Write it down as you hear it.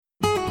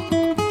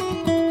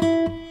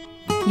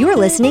You're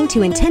listening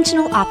to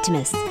Intentional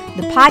Optimists,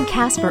 the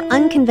podcast for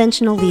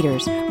unconventional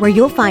leaders, where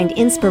you'll find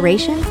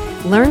inspiration,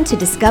 learn to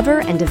discover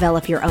and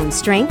develop your own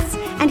strengths,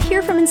 and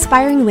hear from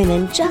inspiring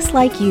women just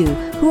like you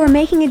who are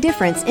making a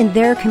difference in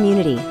their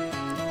community.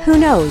 Who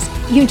knows,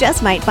 you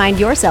just might find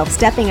yourself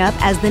stepping up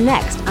as the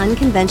next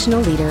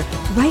unconventional leader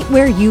right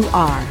where you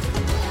are.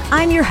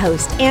 I'm your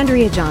host,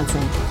 Andrea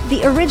Johnson,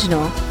 the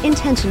original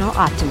Intentional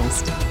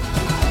Optimist.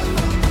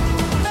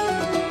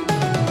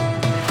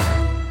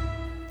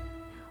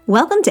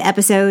 Welcome to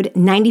episode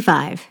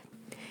 95.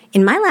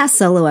 In my last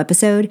solo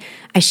episode,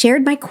 I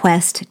shared my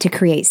quest to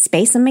create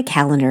space on my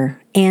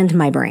calendar and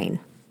my brain.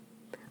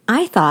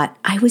 I thought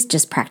I was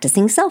just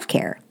practicing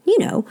self-care,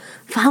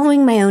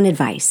 following my own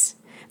advice.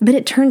 But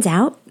it turns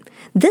out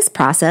this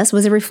process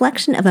was a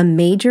reflection of a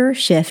major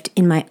shift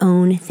in my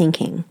own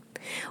thinking.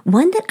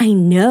 One that I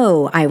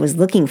know I was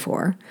looking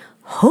for,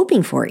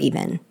 hoping for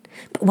even,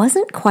 but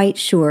wasn't quite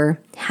sure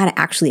how to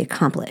actually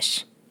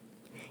accomplish.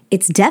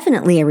 It's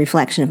definitely a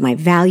reflection of my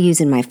values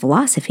and my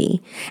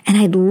philosophy, and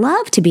I'd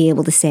love to be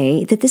able to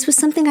say that this was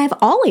something I've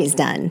always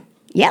done.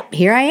 Yep,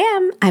 here I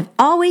am. I've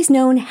always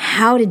known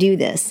how to do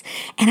this,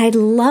 and I'd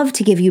love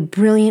to give you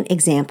brilliant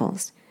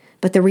examples.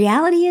 But the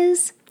reality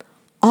is,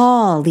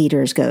 all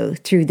leaders go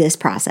through this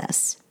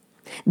process.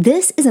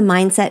 This is a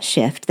mindset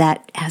shift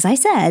that, as I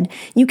said,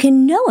 you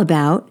can know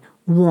about,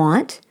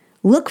 want,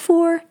 look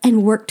for,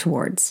 and work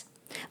towards.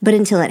 But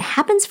until it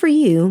happens for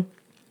you,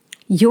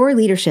 your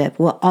leadership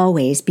will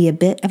always be a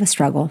bit of a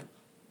struggle.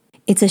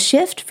 It's a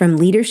shift from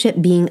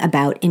leadership being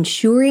about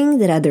ensuring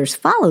that others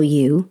follow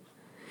you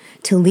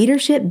to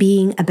leadership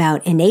being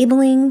about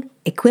enabling,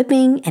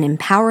 equipping, and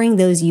empowering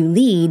those you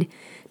lead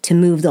to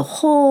move the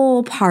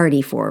whole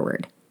party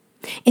forward.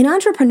 In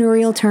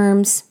entrepreneurial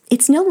terms,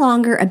 it's no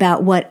longer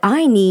about what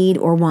I need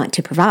or want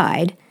to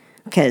provide,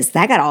 because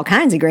I got all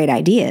kinds of great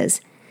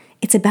ideas.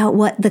 It's about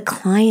what the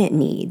client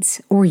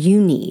needs or you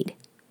need.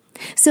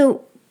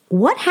 So,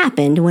 what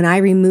happened when I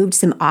removed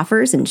some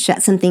offers and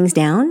shut some things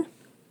down?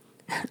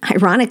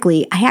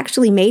 Ironically, I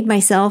actually made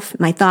myself,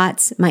 my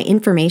thoughts, my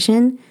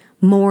information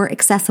more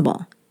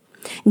accessible.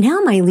 Now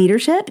my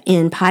leadership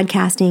in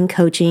podcasting,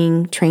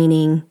 coaching,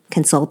 training,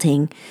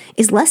 consulting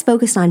is less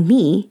focused on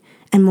me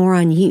and more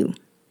on you.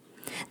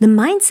 The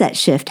mindset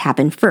shift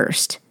happened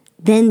first,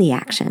 then the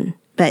action.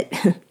 But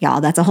y'all,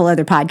 that's a whole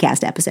other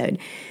podcast episode.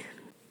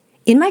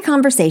 In my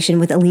conversation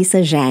with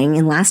Elisa Zhang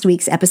in last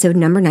week's episode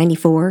number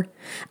 94,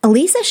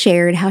 Elisa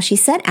shared how she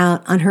set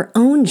out on her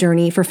own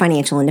journey for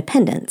financial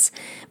independence,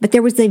 but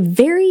there was a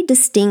very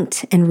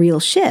distinct and real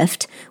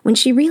shift when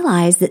she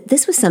realized that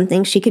this was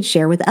something she could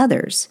share with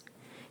others.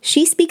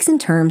 She speaks in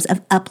terms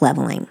of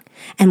upleveling,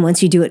 and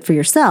once you do it for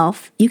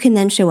yourself, you can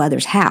then show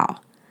others how.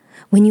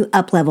 When you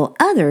uplevel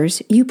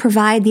others, you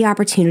provide the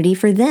opportunity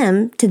for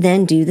them to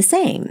then do the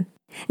same.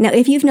 Now,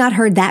 if you've not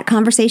heard that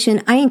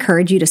conversation, I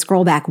encourage you to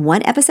scroll back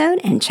one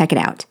episode and check it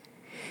out.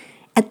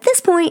 At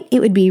this point, it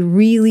would be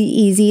really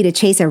easy to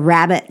chase a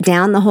rabbit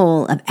down the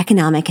hole of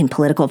economic and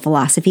political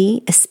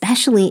philosophy,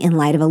 especially in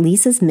light of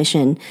Elisa's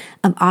mission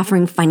of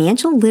offering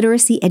financial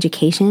literacy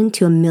education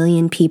to 1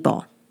 million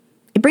people.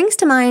 It brings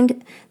to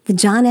mind the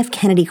John F.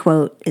 Kennedy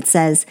quote. It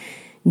says,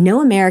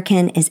 "No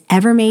American is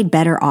ever made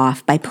better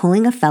off by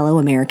pulling a fellow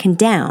American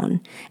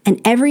down,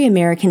 and every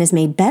American is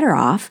made better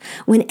off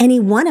when any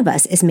one of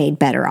us is made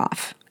better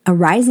off. A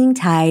rising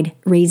tide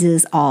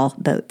raises all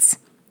boats."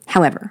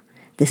 However,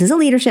 this is a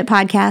leadership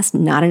podcast,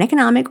 not an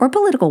economic or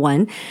political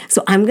one,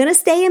 so I'm going to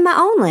stay in my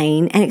own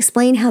lane and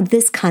explain how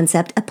this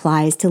concept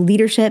applies to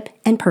leadership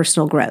and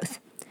personal growth.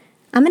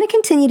 I'm going to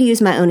continue to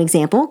use my own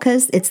example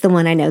because it's the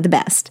one I know the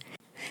best.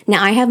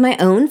 Now, I have my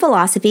own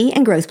philosophy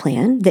and growth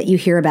plan that you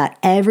hear about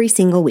every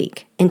single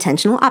week,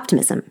 Intentional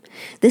Optimism.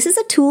 This is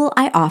a tool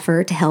I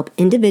offer to help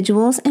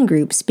individuals and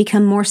groups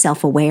become more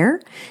self-aware,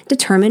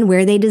 determine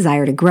where they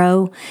desire to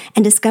grow,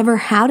 and discover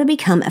how to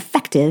become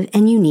effective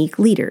and unique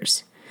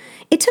leaders.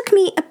 It took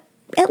me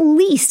at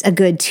least a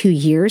good 2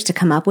 years to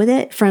come up with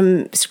it,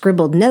 from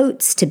scribbled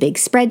notes to big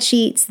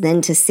spreadsheets,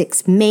 then to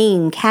 6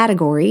 main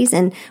categories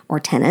or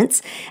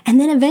tenets, and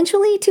then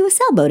eventually to a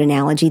sailboat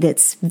analogy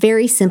that's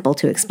very simple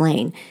to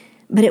explain.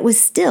 But it was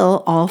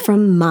still all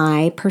from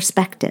my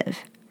perspective.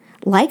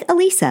 Like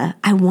Elisa,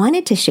 I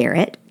wanted to share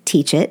it,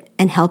 teach it,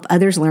 and help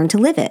others learn to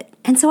live it.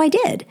 And so I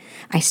did.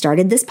 I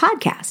started this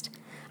podcast.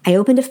 I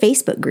opened a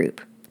Facebook group,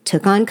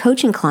 took on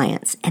coaching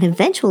clients, and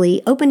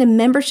eventually opened a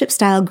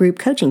membership-style group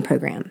coaching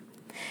program.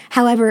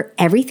 However,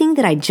 everything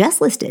that I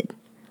just listed,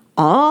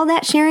 all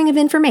that sharing of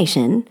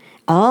information,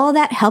 all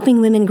that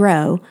helping women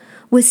grow,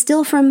 was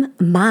still from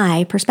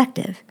my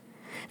perspective.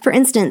 For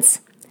instance,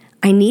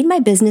 I need my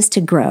business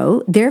to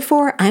grow,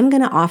 therefore I'm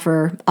going to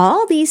offer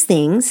all these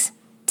things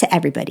to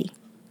everybody.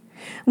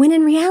 When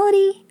in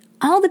reality,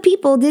 all the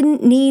people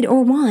didn't need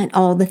or want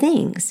all the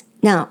things.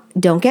 Now,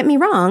 don't get me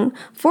wrong,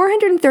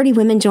 430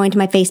 women joined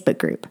my Facebook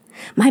group.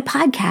 My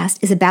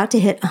podcast is about to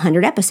hit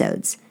 100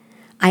 episodes.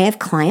 I have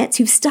clients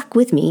who've stuck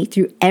with me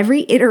through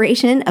every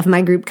iteration of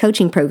my group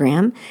coaching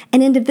program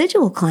and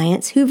individual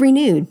clients who've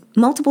renewed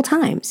multiple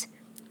times.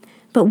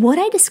 But what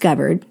I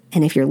discovered,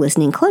 and if you're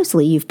listening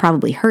closely, you've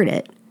probably heard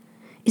it,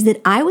 is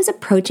that I was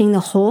approaching the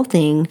whole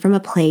thing from a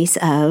place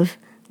of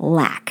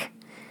lack,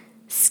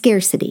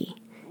 scarcity,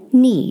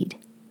 need,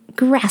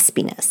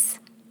 graspiness.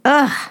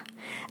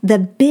 The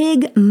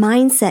big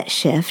mindset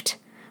shift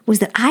was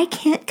that I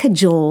can't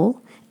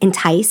cajole,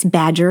 entice,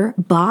 badger,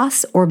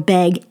 boss, or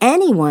beg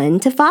anyone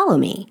to follow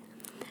me.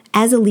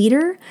 As a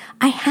leader,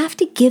 I have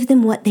to give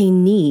them what they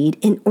need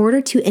in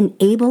order to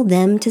enable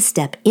them to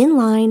step in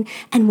line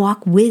and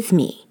walk with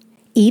me.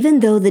 Even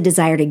though the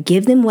desire to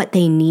give them what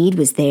they need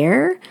was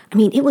there,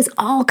 it was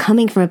all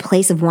coming from a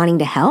place of wanting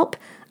to help,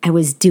 I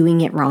was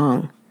doing it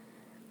wrong.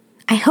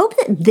 I hope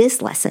that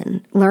this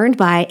lesson, learned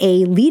by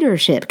a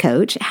leadership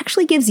coach,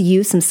 actually gives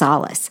you some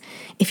solace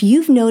if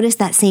you've noticed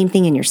that same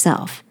thing in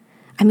yourself.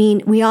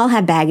 We all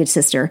have baggage,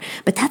 sister,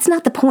 but that's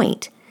not the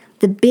point.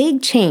 The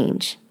big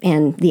change,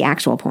 and the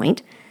actual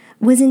point,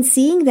 was in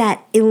seeing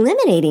that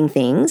eliminating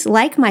things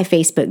like my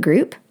Facebook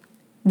group,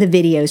 the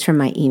videos from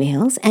my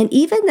emails, and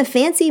even the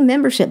fancy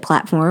membership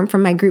platform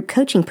from my group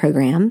coaching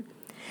program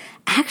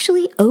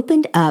actually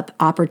opened up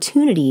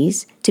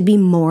opportunities to be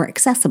more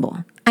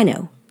accessible. I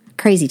know,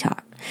 crazy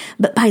talk.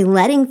 But by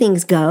letting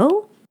things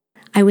go,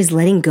 I was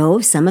letting go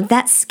of some of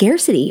that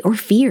scarcity or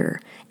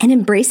fear and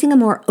embracing a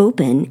more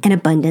open and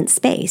abundant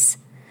space.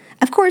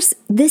 Of course,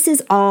 this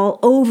is all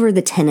over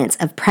the tenets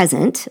of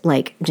present,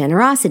 like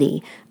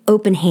generosity,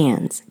 open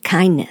hands,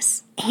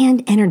 kindness,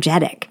 and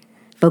energetic,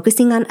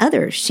 focusing on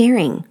others,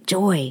 sharing,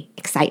 joy,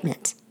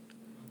 excitement.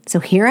 So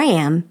here I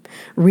am,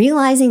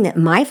 realizing that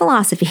my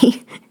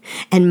philosophy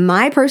and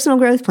my personal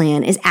growth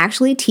plan is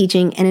actually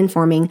teaching and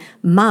informing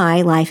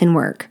my life and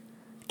work,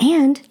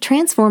 and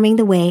transforming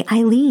the way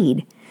I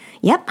lead.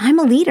 Yep, I'm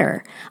a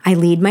leader. I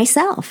lead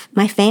myself,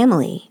 my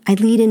family. I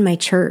lead in my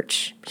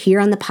church, here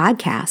on the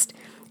podcast,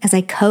 as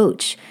I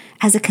coach,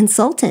 as a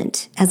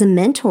consultant, as a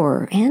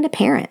mentor, and a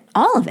parent,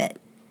 all of it.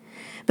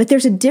 But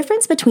there's a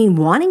difference between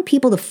wanting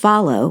people to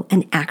follow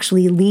and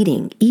actually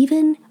leading,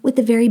 even with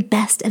the very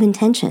best of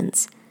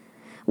intentions.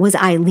 Was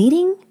I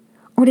leading,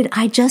 or did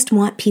I just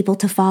want people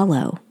to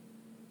follow,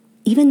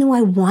 even though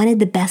I wanted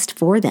the best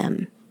for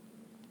them?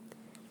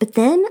 But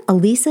then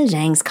Elisa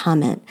Zhang's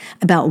comment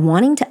about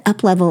wanting to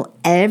uplevel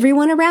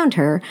everyone around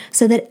her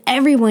so that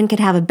everyone could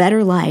have a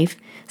better life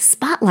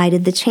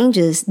spotlighted the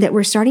changes that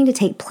were starting to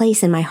take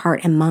place in my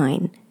heart and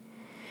mind.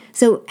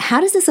 So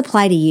how does this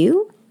apply to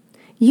you?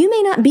 You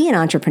may not be an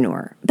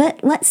entrepreneur,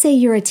 but let's say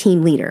you're a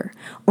team leader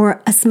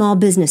or a small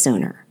business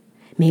owner.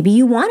 Maybe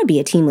you want to be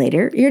a team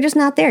leader, you're just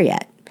not there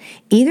yet.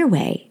 Either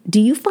way, do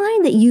you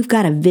find that you've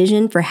got a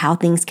vision for how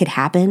things could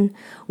happen,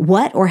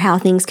 what or how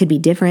things could be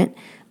different,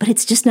 but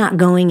it's just not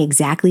going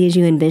exactly as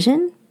you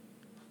envision?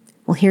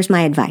 Well, here's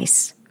my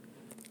advice.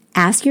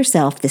 Ask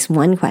yourself this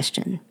one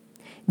question.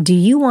 Do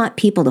you want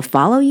people to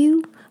follow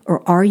you,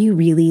 or are you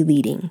really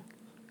leading?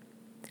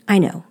 I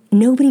know,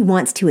 nobody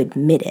wants to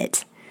admit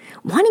it.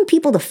 Wanting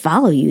people to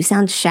follow you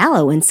sounds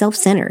shallow and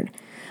self-centered.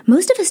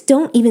 Most of us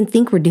don't even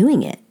think we're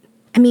doing it.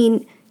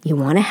 You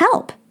want to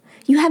help.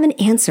 You have an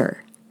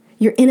answer.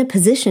 You're in a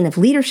position of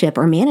leadership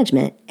or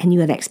management, and you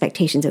have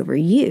expectations over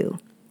you.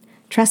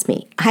 Trust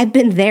me, I've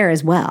been there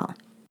as well.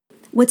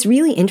 What's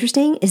really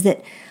interesting is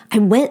that I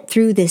went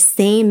through this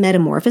same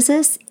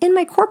metamorphosis in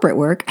my corporate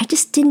work. I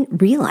just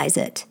didn't realize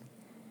it.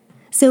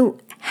 So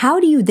how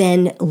do you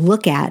then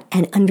look at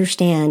and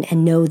understand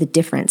and know the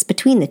difference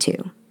between the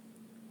two?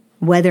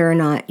 Whether or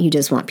not you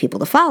just want people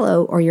to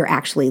follow or you're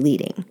actually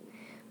leading.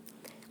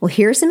 Well,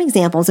 here are some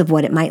examples of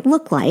what it might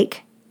look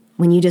like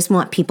when you just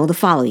want people to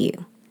follow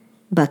you.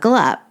 Buckle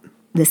up.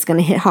 This is going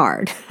to hit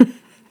hard.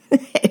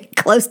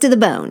 Close to the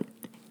bone.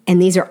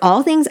 And these are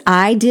all things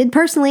I did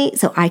personally,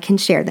 so I can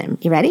share them.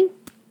 You ready?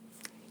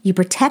 You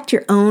protect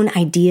your own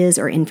ideas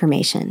or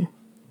information.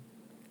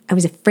 I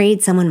was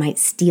afraid someone might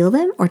steal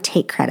them or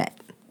take credit.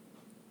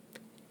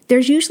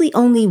 There's usually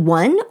only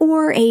one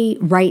or a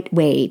right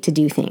way to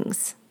do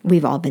things.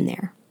 We've all been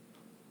there.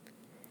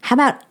 How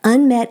about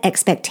unmet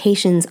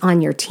expectations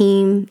on your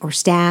team or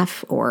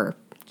staff or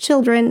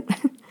children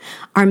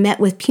are met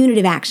with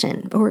punitive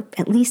action, or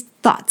at least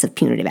thoughts of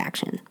punitive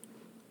action?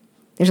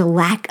 There's a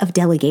lack of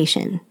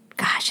delegation.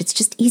 Gosh, it's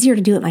just easier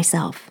to do it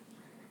myself.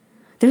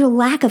 There's a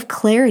lack of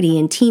clarity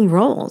in team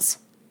roles.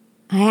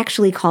 I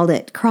actually called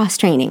it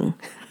cross-training.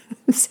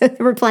 So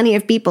there were plenty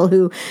of people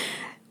who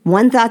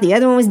one thought the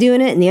other one was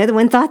doing it and the other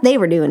one thought they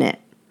were doing it.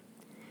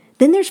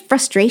 Then there's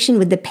frustration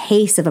with the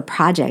pace of a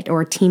project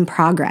or team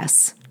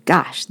progress.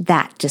 Gosh,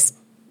 that just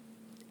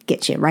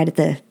gets you right at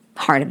the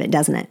heart of it,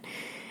 doesn't it?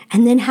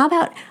 And then how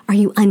about, are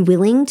you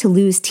unwilling to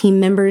lose team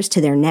members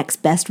to their next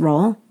best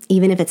role,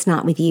 even if it's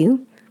not with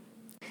you?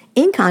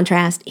 In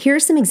contrast, here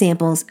are some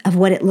examples of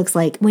what it looks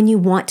like when you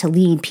want to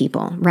lead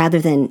people rather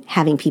than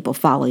having people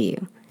follow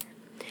you.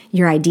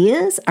 Your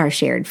ideas are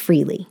shared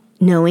freely,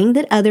 knowing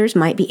that others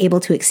might be able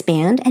to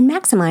expand and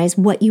maximize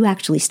what you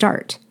actually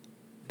start.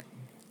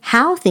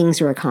 How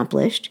things are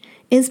accomplished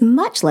is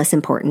much less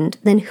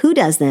important than who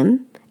does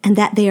them and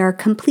that they are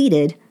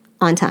completed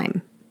on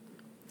time.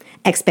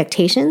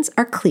 Expectations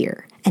are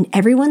clear and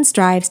everyone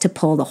strives to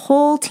pull the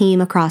whole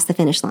team across the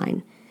finish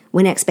line.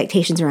 When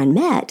expectations are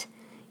unmet,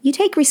 you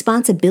take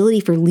responsibility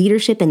for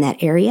leadership in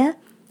that area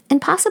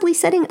and possibly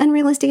setting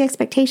unrealistic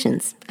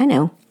expectations. I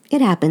know,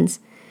 it happens.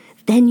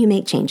 Then you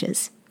make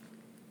changes.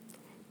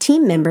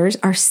 Team members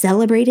are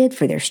celebrated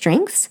for their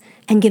strengths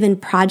and given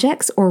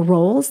projects or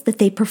roles that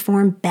they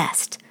perform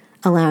best,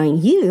 allowing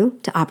you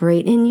to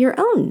operate in your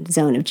own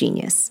zone of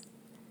genius.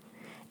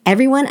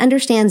 Everyone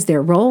understands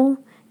their role,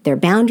 their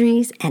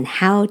boundaries, and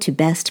how to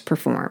best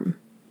perform.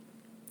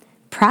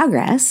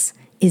 Progress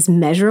is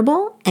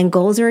measurable and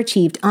goals are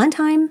achieved on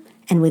time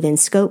and within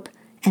scope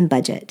and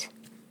budget.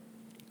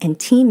 And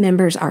team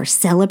members are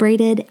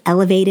celebrated,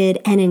 elevated,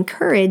 and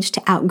encouraged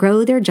to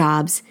outgrow their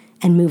jobs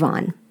and move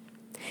on.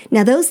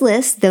 Now, those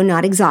lists, though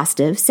not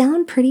exhaustive,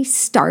 sound pretty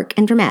stark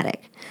and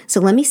dramatic.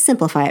 So let me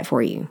simplify it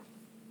for you.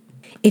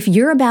 If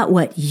you're about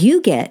what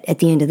you get at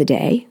the end of the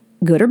day,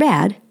 good or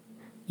bad,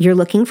 you're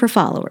looking for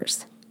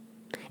followers.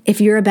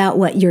 If you're about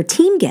what your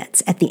team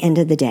gets at the end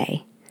of the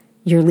day,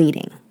 you're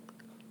leading.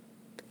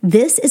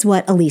 This is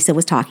what Elisa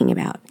was talking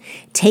about.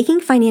 Taking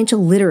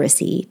financial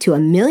literacy to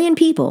 1 million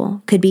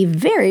people could be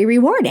very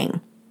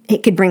rewarding.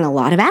 It could bring a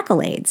lot of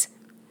accolades.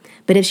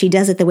 But if she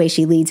does it the way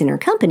she leads in her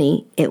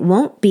company, it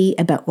won't be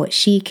about what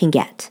she can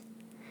get.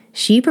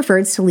 She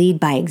prefers to lead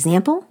by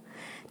example,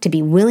 to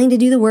be willing to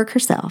do the work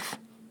herself.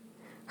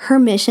 Her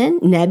mission,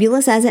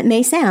 nebulous as it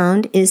may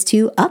sound, is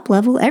to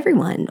uplevel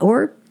everyone,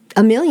 or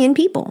 1 million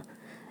people,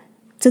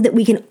 so that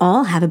we can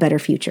all have a better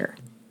future.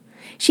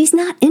 She's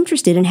not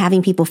interested in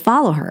having people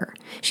follow her.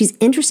 She's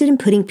interested in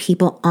putting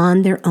people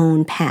on their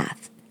own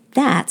path.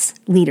 That's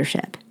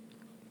leadership.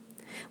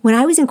 When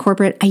I was in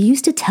corporate, I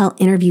used to tell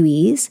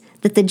interviewees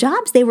that the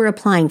jobs they were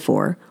applying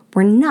for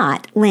were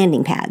not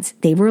landing pads.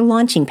 They were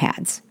launching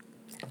pads.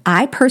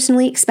 I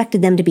personally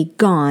expected them to be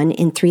gone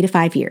in 3 to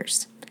 5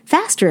 years,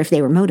 faster if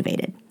they were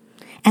motivated.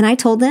 And I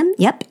told them,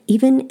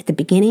 even at the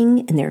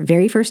beginning in their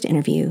very first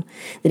interview,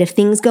 that if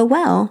things go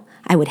well,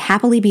 I would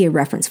happily be a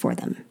reference for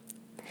them.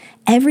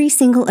 Every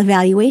single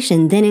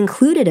evaluation then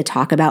included a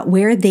talk about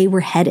where they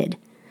were headed.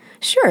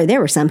 Sure, there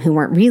were some who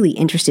weren't really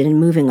interested in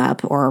moving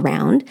up or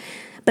around,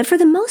 but for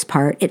the most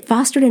part, it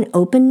fostered an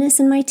openness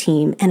in my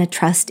team and a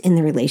trust in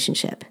the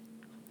relationship.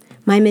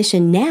 My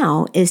mission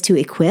now is to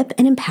equip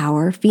and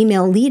empower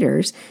female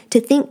leaders to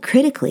think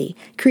critically,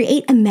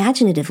 create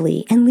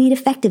imaginatively, and lead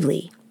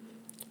effectively.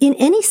 In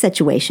any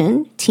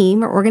situation,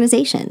 team, or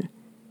organization.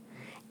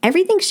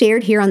 Everything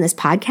shared here on this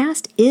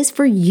podcast is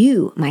for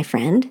you, my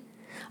friend.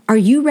 Are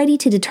you ready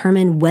to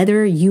determine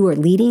whether you are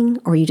leading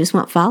or you just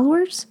want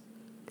followers?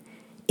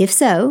 If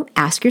so,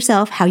 ask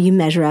yourself how you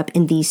measure up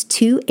in these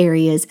 2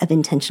 areas of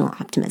intentional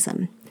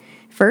optimism.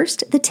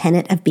 First, the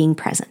tenet of being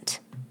present.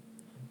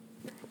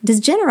 Does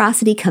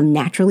generosity come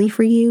naturally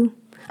for you?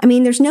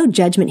 There's no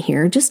judgment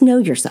here. Just know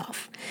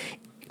yourself,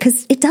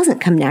 because it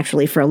doesn't come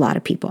naturally for a lot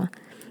of people.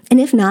 And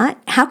if not,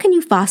 how can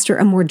you foster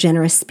a more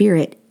generous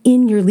spirit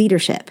in your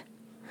leadership?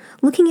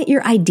 Looking at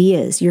your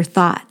ideas, your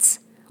thoughts,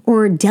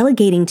 or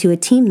delegating to a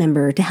team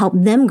member to help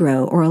them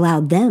grow or allow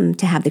them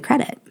to have the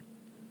credit.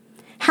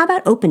 How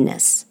about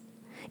openness?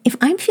 If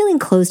I'm feeling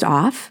closed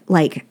off,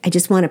 like I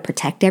just want to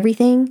protect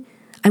everything,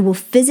 I will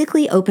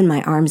physically open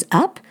my arms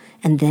up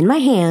and then my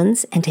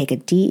hands and take a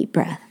deep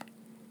breath.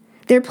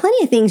 There are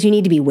plenty of things you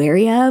need to be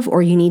wary of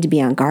or you need to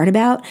be on guard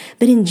about,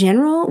 but in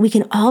general, we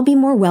can all be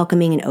more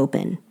welcoming and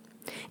open.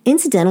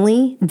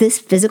 Incidentally, this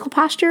physical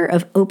posture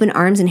of open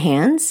arms and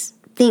hands,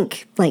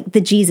 think like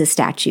the Jesus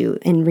statue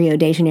in Rio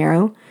de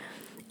Janeiro,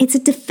 it's a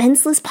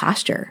defenseless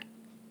posture.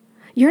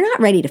 You're not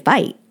ready to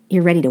fight,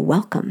 you're ready to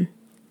welcome.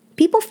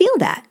 People feel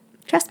that,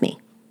 trust me.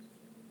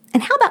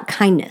 And how about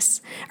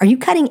kindness? Are you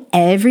cutting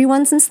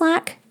everyone some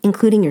slack,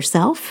 including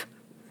yourself?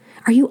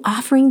 Are you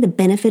offering the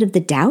benefit of the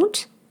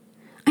doubt?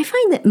 I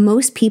find that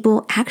most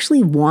people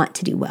actually want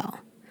to do well.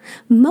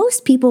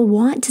 Most people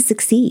want to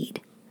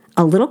succeed.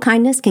 A little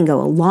kindness can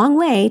go a long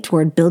way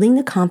toward building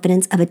the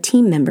confidence of a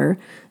team member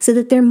so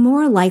that they're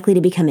more likely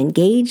to become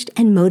engaged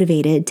and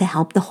motivated to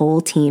help the whole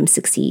team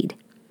succeed.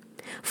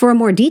 For a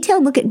more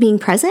detailed look at being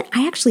present,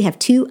 I actually have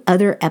 2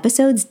 other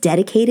episodes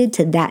dedicated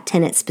to that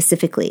tenet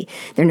specifically.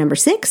 They're number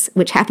 6,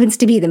 which happens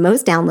to be the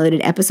most downloaded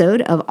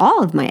episode of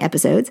all of my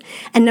episodes,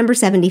 and number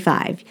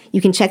 75.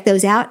 You can check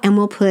those out, and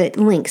we'll put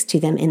links to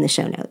them in the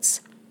show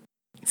notes.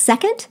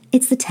 Second,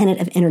 it's the tenet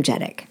of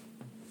energetic.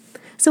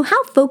 So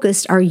how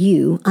focused are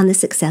you on the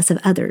success of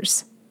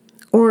others?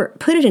 Or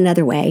put it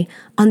another way,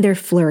 on their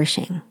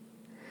flourishing?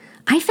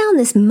 I found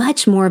this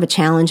much more of a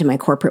challenge in my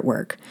corporate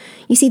work.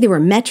 You see, there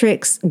were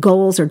metrics,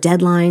 goals, or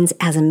deadlines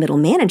as a middle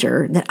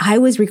manager that I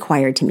was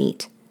required to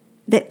meet,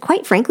 that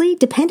quite frankly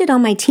depended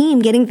on my team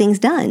getting things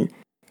done.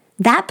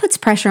 That puts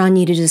pressure on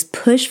you to just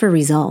push for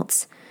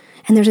results.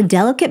 And there's a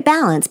delicate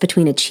balance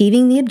between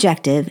achieving the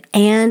objective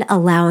and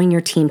allowing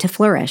your team to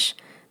flourish,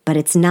 but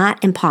it's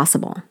not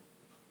impossible.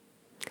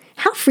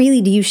 How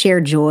freely do you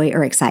share joy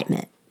or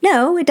excitement?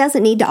 No, it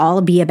doesn't need to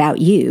all be about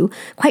you.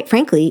 Quite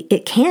frankly,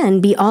 it can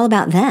be all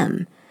about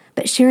them.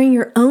 But sharing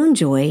your own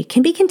joy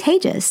can be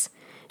contagious.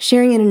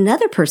 Sharing in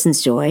another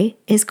person's joy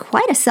is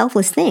quite a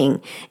selfless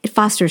thing. It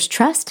fosters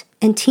trust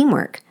and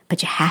teamwork,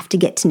 but you have to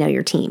get to know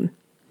your team.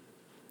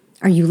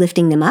 Are you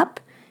lifting them up,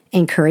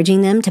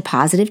 encouraging them to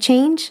positive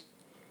change?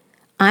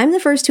 I'm the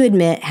first to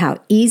admit how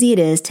easy it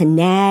is to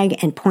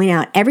nag and point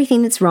out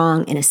everything that's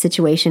wrong in a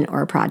situation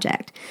or a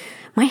project.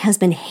 My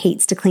husband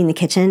hates to clean the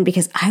kitchen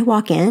because I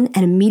walk in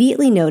and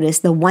immediately notice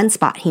the one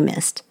spot he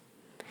missed.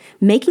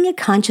 Making a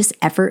conscious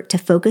effort to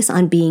focus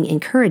on being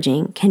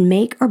encouraging can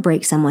make or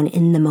break someone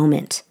in the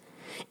moment.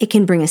 It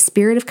can bring a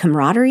spirit of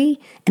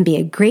camaraderie and be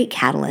a great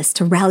catalyst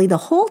to rally the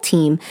whole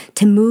team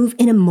to move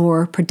in a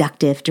more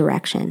productive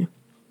direction.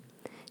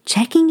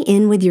 Checking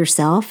in with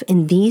yourself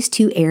in these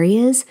two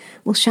areas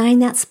will shine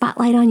that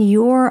spotlight on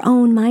your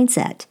own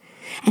mindset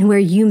and where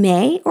you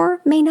may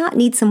or may not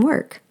need some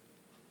work.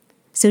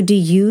 So do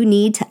you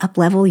need to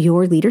uplevel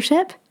your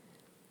leadership?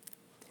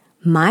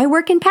 My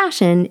work and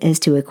passion is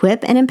to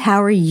equip and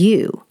empower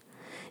you.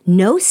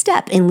 No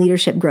step in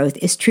leadership growth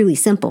is truly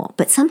simple,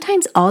 but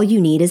sometimes all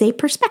you need is a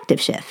perspective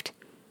shift.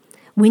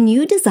 When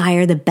you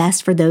desire the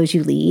best for those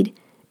you lead,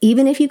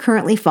 even if you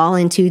currently fall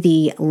into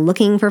the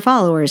looking for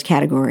followers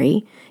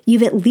category,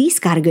 you've at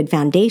least got a good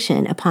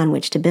foundation upon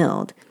which to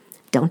build.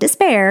 Don't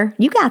despair,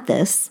 you got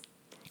this.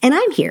 And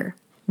I'm here,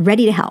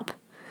 ready to help.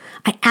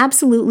 I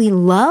absolutely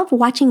love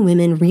watching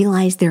women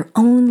realize their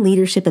own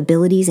leadership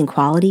abilities and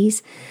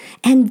qualities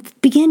and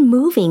begin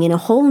moving in a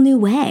whole new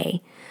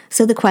way.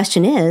 So the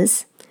question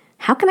is,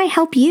 how can I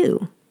help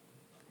you?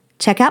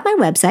 Check out my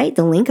website,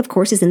 the link of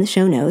course is in the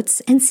show notes,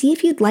 and see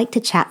if you'd like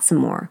to chat some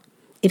more.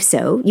 If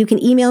so, you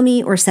can email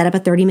me or set up a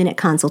 30-minute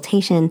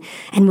consultation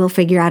and we'll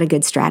figure out a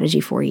good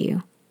strategy for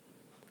you.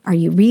 Are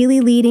you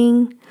really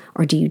leading,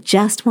 or do you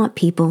just want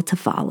people to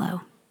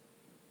follow?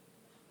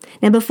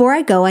 Now, before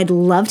I go, I'd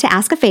love to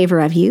ask a favor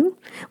of you.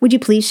 Would you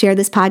please share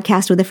this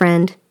podcast with a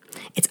friend?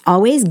 It's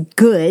always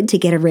good to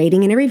get a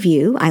rating and a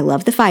review. I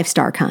love the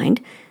 5-star kind.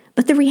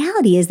 But the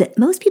reality is that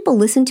most people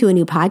listen to a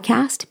new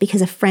podcast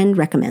because a friend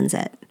recommends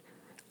it.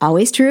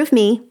 Always true of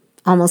me.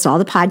 Almost all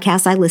the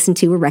podcasts I listen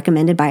to were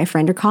recommended by a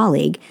friend or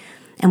colleague,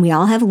 and we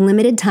all have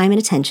limited time and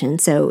attention,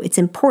 so it's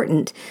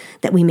important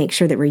that we make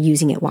sure that we're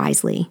using it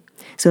wisely.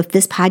 So if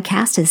this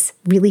podcast has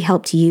really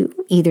helped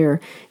you,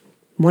 either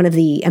one of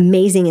the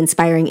amazing,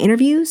 inspiring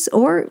interviews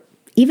or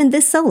even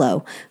this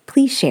solo,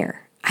 please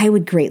share. I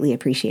would greatly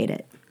appreciate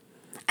it.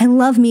 I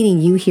love meeting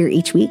you here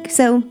each week,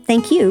 so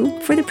thank you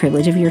for the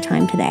privilege of your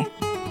time today.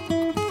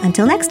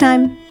 Until next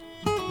time.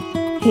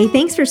 Hey,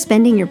 thanks for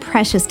spending your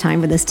precious time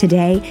with us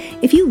today.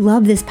 If you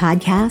love this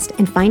podcast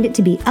and find it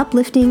to be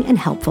uplifting and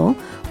helpful,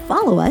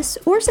 follow us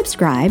or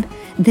subscribe,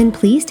 then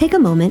please take a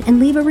moment and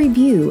leave a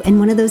review and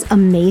one of those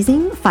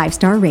amazing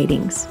 5-star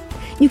ratings.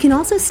 You can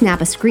also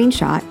snap a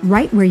screenshot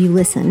right where you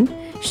listen,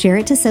 share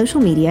it to social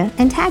media,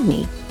 and tag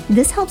me.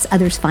 This helps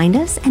others find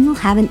us and will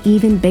have an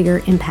even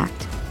bigger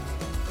impact.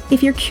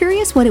 If you're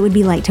curious what it would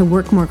be like to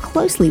work more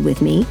closely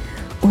with me,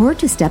 or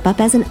to step up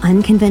as an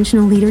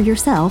unconventional leader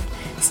yourself,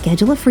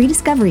 schedule a free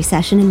discovery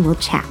session and we'll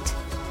chat.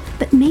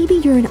 But maybe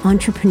you're an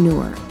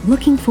entrepreneur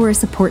looking for a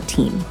support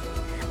team.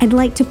 I'd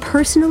like to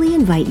personally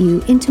invite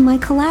you into my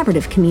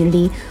collaborative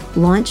community,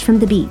 Launch from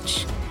the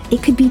Beach.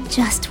 It could be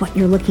just what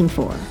you're looking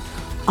for.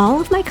 All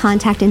of my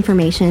contact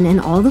information and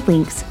all the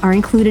links are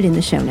included in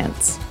the show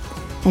notes.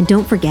 And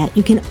don't forget,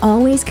 you can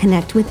always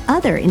connect with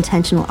other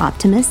intentional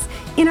optimists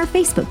in our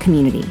Facebook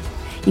community.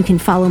 You can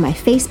follow my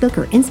Facebook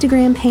or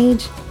Instagram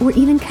page, or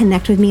even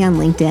connect with me on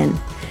LinkedIn.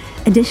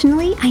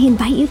 Additionally, I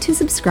invite you to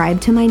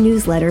subscribe to my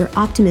newsletter,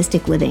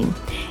 Optimistic Living.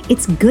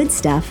 It's good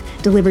stuff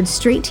delivered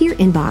straight to your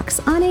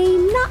inbox on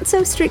a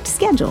not-so-strict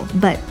schedule,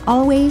 but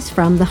always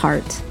from the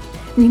heart.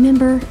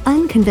 Remember,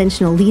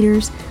 unconventional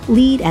leaders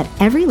lead at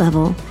every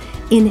level,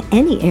 in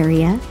any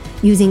area,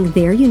 using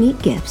their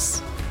unique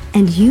gifts.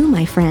 And you,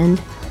 my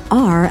friend,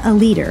 are a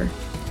leader.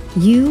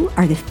 You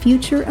are the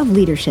future of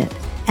leadership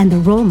and the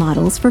role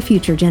models for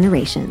future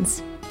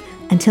generations.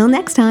 Until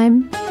next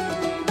time.